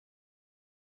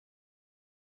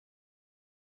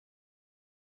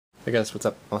Hey guys, what's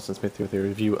up? Austin Smith here with a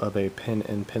review of a pen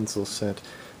and pencil set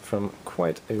from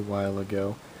quite a while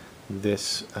ago.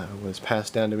 This was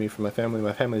passed down to me from my family.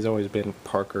 My family's always been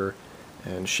Parker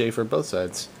and Sheaffer, both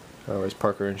sides are always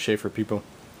Parker and Sheaffer people.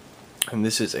 And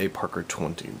this is a Parker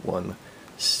 21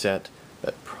 set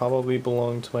that probably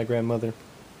belonged to my grandmother,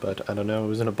 but I don't know. It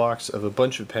was in a box of a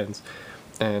bunch of pens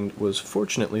and was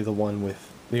fortunately the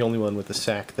only one with the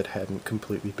sack that hadn't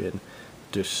completely been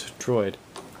destroyed.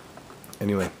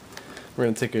 Anyway, we're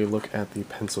going to take a look at the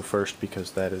pencil first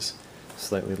because that is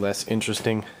slightly less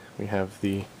interesting. We have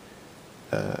the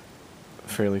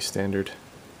fairly standard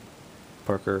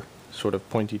Parker sort of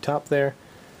pointy top there,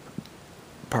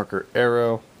 Parker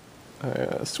Arrow,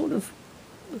 sort of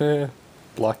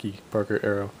blocky Parker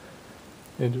Arrow.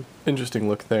 Interesting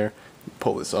look there.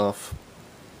 Pull this off.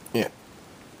 Yeah.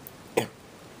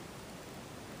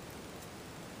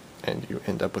 And you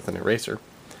end up with an eraser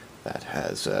that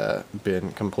has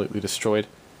been completely destroyed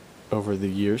over the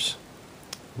years.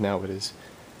 Now it is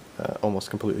almost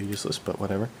completely useless, but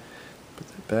whatever. Put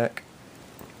that back,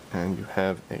 and you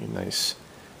have a nice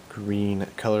green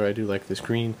color. I do like this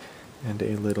green, and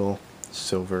a little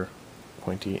silver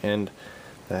pointy end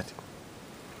that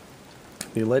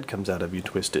the lead comes out of. You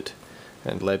twist it,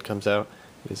 and lead comes out.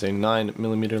 It is a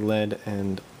 9mm lead,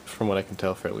 and from what I can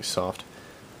tell, fairly soft.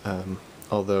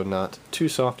 Although not too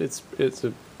soft. It's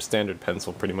a standard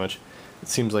pencil, pretty much. It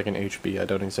seems like an HB. I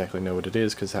don't exactly know what it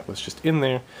is, because that was just in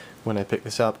there when I picked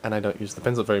this up, and I don't use the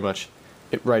pencil very much.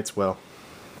 It writes well,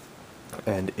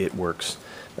 and it works.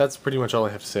 That's pretty much all I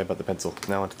have to say about the pencil.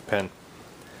 Now onto the pen.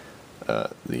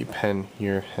 The pen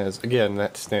here has, again,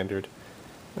 that standard,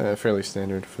 fairly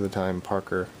standard for the time,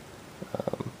 Parker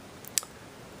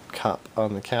cup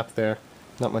on the cap there.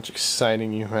 Not much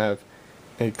exciting. You have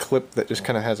a clip that just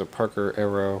kind of has a Parker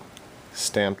Arrow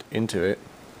stamped into it,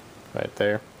 right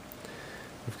there.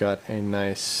 We've got a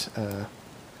nice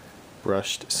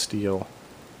brushed steel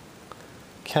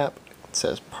cap. It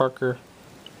says Parker,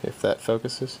 if that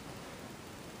focuses.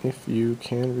 If you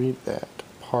can read that.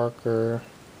 Parker.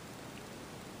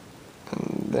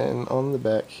 And then on the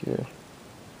back here,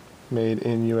 made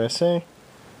in USA,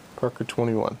 Parker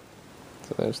 21.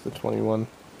 So there's the 21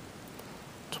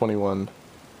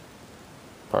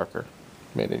 Parker,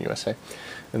 made in USA.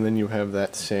 And then you have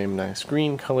that same nice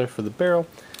green color for the barrel.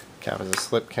 Cap is a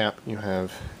slip cap. You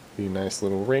have the nice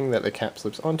little ring that the cap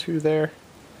slips onto there.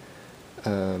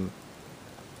 You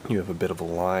have a bit of a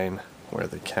line where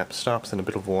the cap stops, and a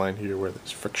bit of a line here where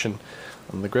there's friction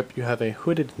on the grip. You have a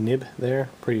hooded nib there,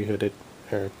 pretty hooded,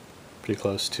 or pretty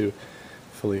close to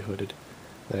fully hooded.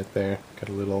 Right there, got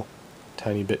a little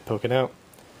tiny bit poking out.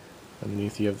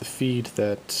 Underneath you have the feed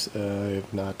that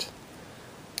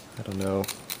I don't know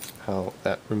how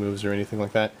that removes or anything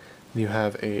like that. You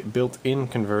have a built-in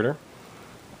converter.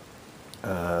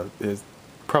 It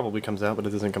probably comes out, but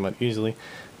it doesn't come out easily.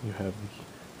 You have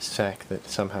the sack that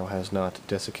somehow has not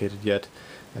desiccated yet,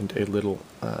 and a little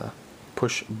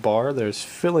push bar. There's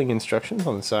filling instructions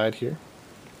on the side here,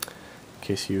 in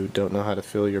case you don't know how to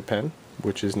fill your pen,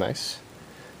 which is nice.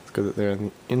 It's good that they're on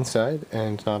the inside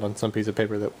and not on some piece of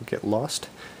paper that will get lost.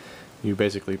 You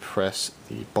basically press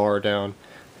the bar down.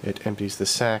 It empties the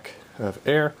sack of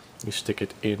air. You stick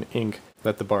it in ink,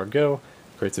 let the bar go,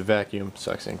 creates a vacuum,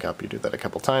 sucks ink up. You do that a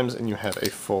couple times, and you have a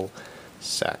full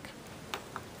sack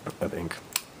of ink.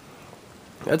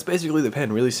 That's basically the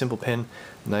pen. Really simple pen,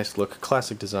 nice look,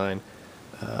 classic design.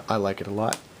 I like it a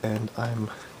lot, and I'm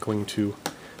going to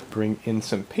bring in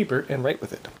some paper and write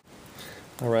with it.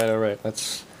 Alright,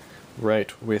 let's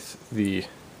write with the...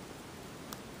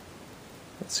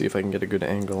 Let's see if I can get a good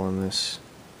angle on this.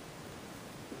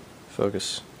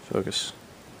 Focus.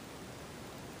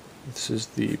 This is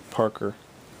the Parker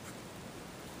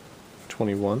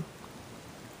 21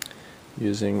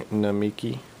 using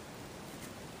Namiki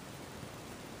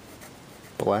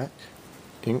black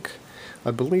ink.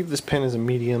 I believe this pen is a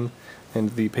medium,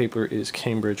 and the paper is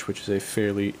Cambridge, which is a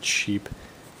fairly cheap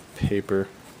paper.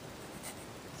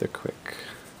 The Quick.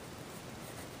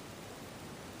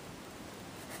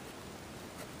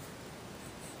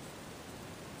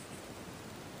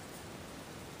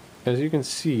 As you can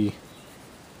see,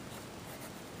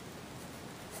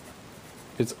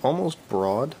 it's almost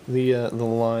broad, the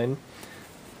line.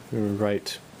 We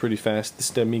write pretty fast.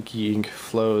 This Namiki ink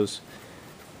flows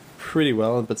pretty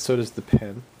well, but so does the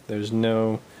pen. There's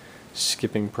no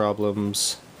skipping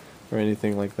problems or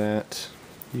anything like that.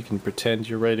 You can pretend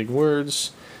you're writing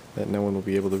words that no one will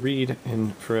be able to read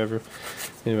in forever.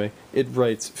 Anyway, it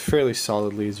writes fairly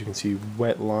solidly, as you can see,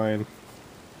 wet line.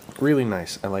 Really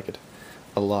nice. I like it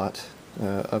a lot.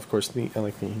 Of course, I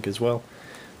like the ink as well.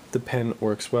 the pen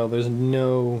works well. There's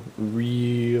no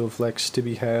real flex to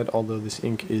be had, although this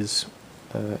ink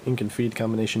and feed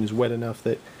combination is wet enough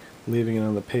that leaving it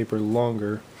on the paper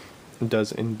longer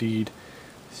does indeed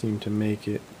seem to make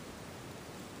it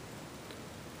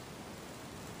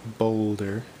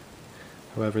bolder.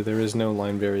 However, there is no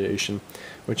line variation,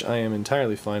 which I am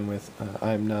entirely fine with.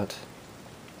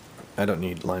 I don't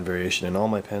need line variation in all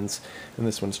my pens, and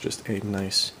this one's just a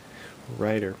nice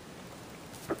writer.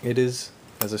 It is,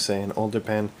 as I say, an older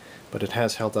pen, but it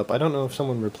has held up. I don't know if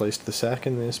someone replaced the sack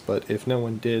in this, but if no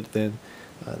one did, then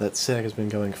that sack has been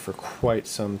going for quite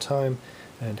some time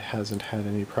and hasn't had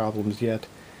any problems yet.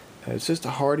 It's just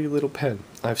a hardy little pen.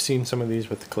 I've seen some of these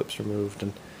with the clips removed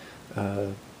and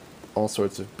all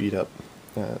sorts of beat up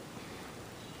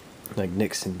like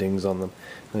nicks and dings on them.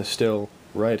 And they're still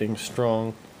writing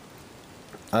strong.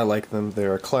 I like them.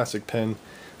 They're a classic pen,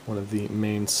 one of the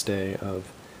mainstay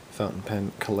of fountain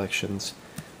pen collections,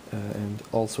 and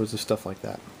all sorts of stuff like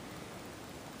that.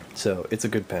 So it's a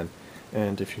good pen,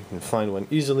 and if you can find one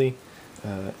easily,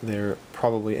 they're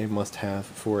probably a must-have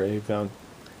for a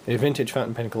vintage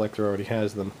fountain pen collector. Already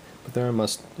has them, but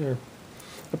they're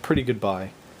a pretty good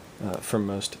buy for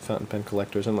most fountain pen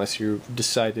collectors, unless you've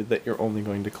decided that you're only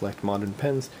going to collect modern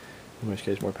pens, in which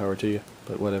case more power to you,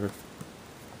 but whatever.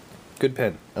 Good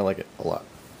pen. I like it a lot.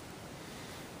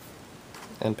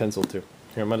 And pencil too.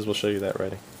 Here, I might as well show you that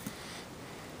writing.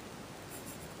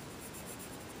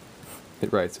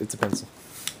 It writes. It's a pencil.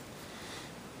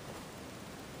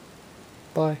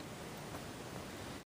 Bye.